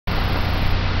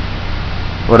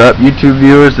What up, YouTube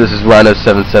viewers? This is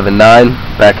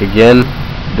Rhino779 back again.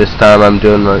 This time I'm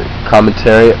doing my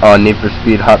commentary on Need for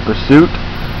Speed Hot Pursuit.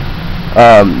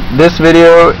 This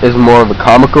video is more of a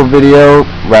comical video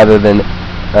rather than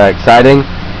exciting.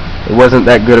 It wasn't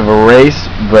that good of a race,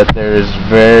 but there's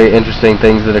very interesting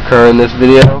things that occur in this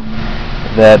video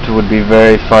that would be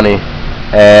very funny,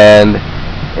 and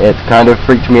it kind of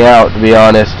freaked me out, to be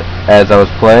honest, as I was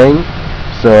playing.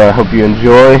 So I hope you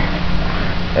enjoy,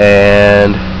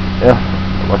 and yeah,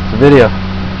 watch the video.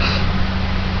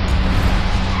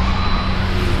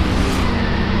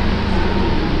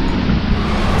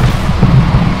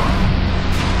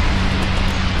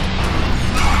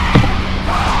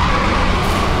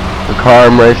 The car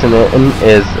I'm racing in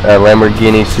is a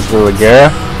Lamborghini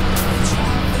Superleggera.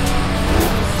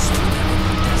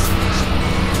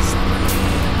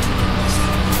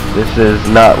 This is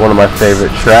not one of my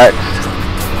favorite tracks.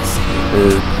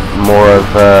 This is more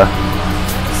of a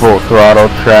full throttle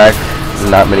track,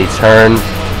 not many turns,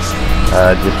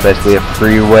 just basically a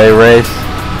freeway race.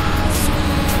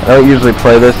 I don't usually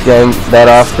play this game that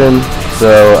often,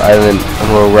 so I'm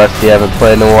a little rusty. I haven't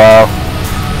played in a while.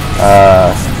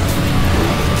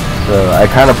 So I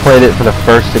kind of played it for the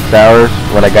first 6 hours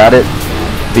when I got it,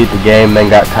 beat the game, then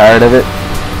got tired of it.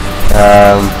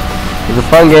 It was a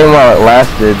fun game while it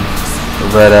lasted,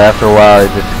 but after a while it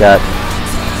just got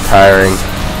tiring.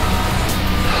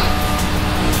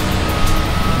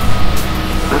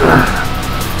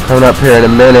 Coming up here in a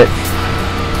minute,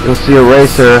 you'll see a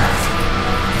racer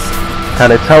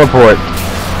kind of teleport.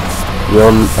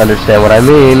 You'll understand what I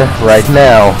mean right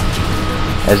now.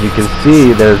 As you can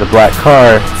see, there's a black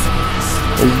car.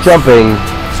 It's jumping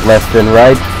left and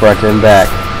right, front and back.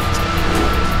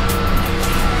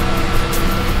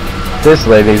 This,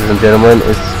 ladies and gentlemen,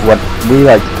 is what we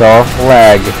like to call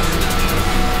lag.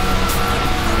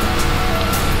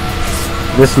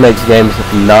 This makes games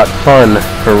not fun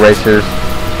for racers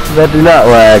that do not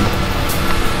lag.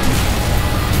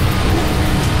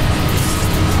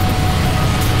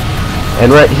 And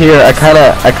right here, I kind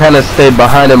of stayed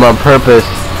behind him on purpose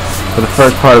for the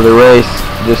first part of the race,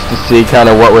 just to see kind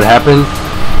of what would happen,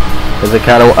 because I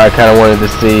kind of wanted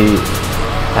to see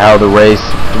how the race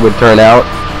would turn out.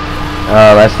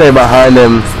 I stay behind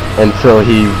him until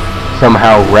he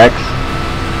somehow wrecks,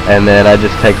 and then I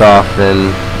just take off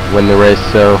and win the race.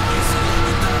 So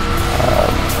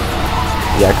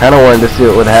yeah, I kind of wanted to see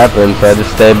what would happen, so I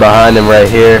just stayed behind him right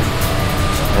here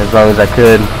as long as I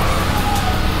could.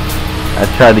 I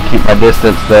tried to keep my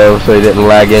distance though, so he didn't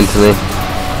lag into me.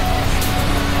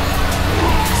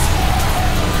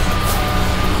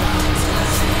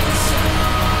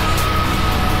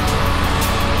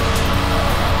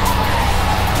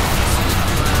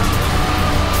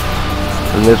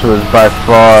 And this was by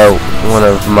far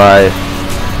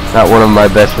not one of my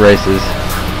best races.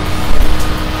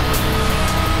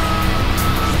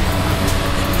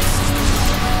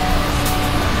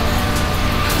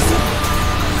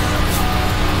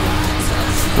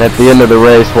 And at the end of the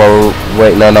race, while we're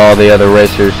waiting on all the other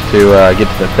racers to get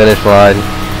to the finish line,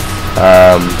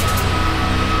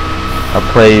 I'll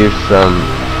play you some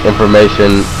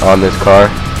information on this car.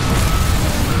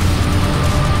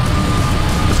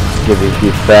 Give you a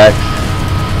few facts.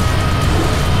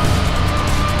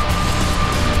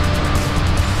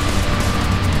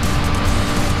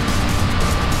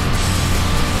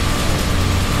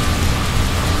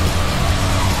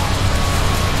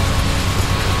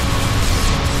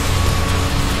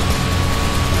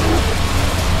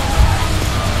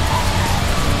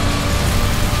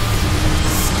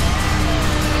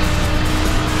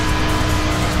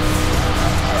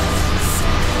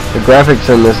 The graphics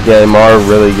in this game are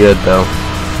really good though.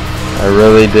 I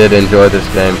really did enjoy this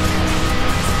game.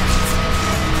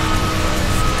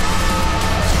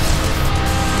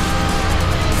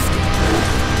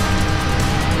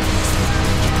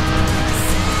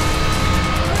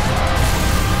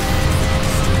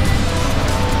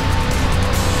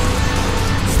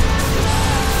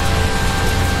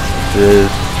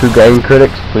 This is True Game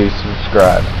Critics. Please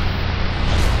subscribe.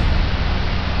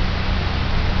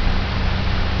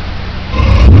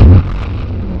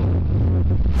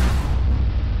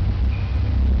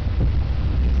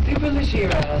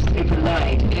 Superleggera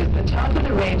Superlight is the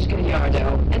top-of-the-range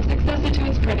Gallardo and successor to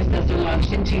its predecessor,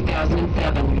 launched in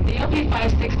 2007. The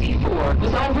LP564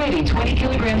 was already 20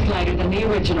 kilograms lighter than the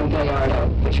original Gallardo,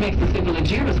 which makes the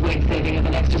Superleggera's weight saving of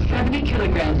an extra 70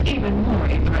 kilograms even more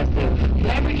impressive.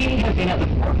 Lamborghini has been at the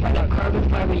forefront of carbon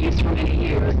fiber use for many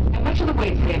years, and much of the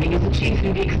weight saving is achieved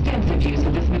through the extensive use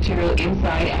of this material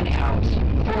inside and out.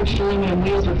 Forged aluminum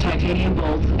wheels with titanium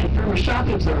bolts and firmer shock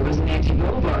absorbers and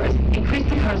anti-roll bars increase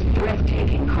the car's threat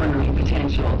breathtaking cornering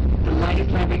potential. The lightest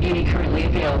Lamborghini currently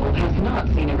available has not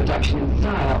seen a reduction in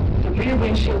style. The rear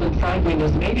windshield and side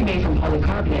windows may be made from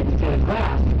polycarbonate instead of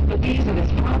glass, but these and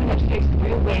its prominent fixed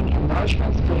rear wing and large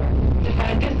front split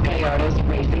define this Gallardo's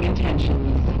racing intentions.